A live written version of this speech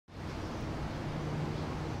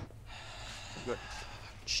Good.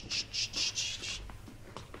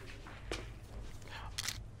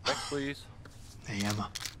 Next, please. Hey, Emma.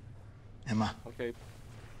 Emma. Okay.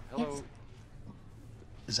 Hello. Yes.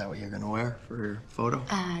 Is that what you're gonna wear for your photo?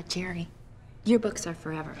 Jerry, yearbooks are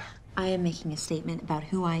forever. I am making a statement about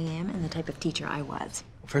who I am and the type of teacher I was.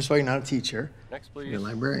 First of all, you're not a teacher. Next, please. You're a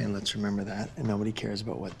librarian, let's remember that. And nobody cares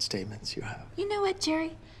about what statements you have. You know what,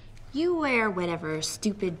 Jerry? You wear whatever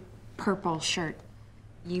stupid purple shirt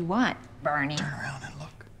you want, Barney. Turn around and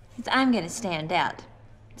look. 'Cause I'm gonna stand out.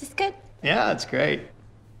 Is this good? Yeah, that's great.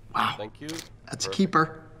 Wow. Thank you. That's Perfect. a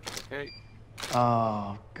keeper. Okay.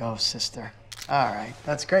 Oh, go, sister. All right,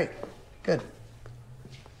 that's great. Good.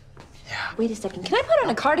 Yeah. Wait a second. Can I put on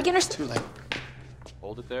a cardigan or Too late.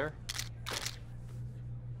 Hold it there.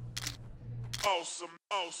 Awesome,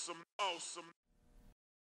 awesome, awesome.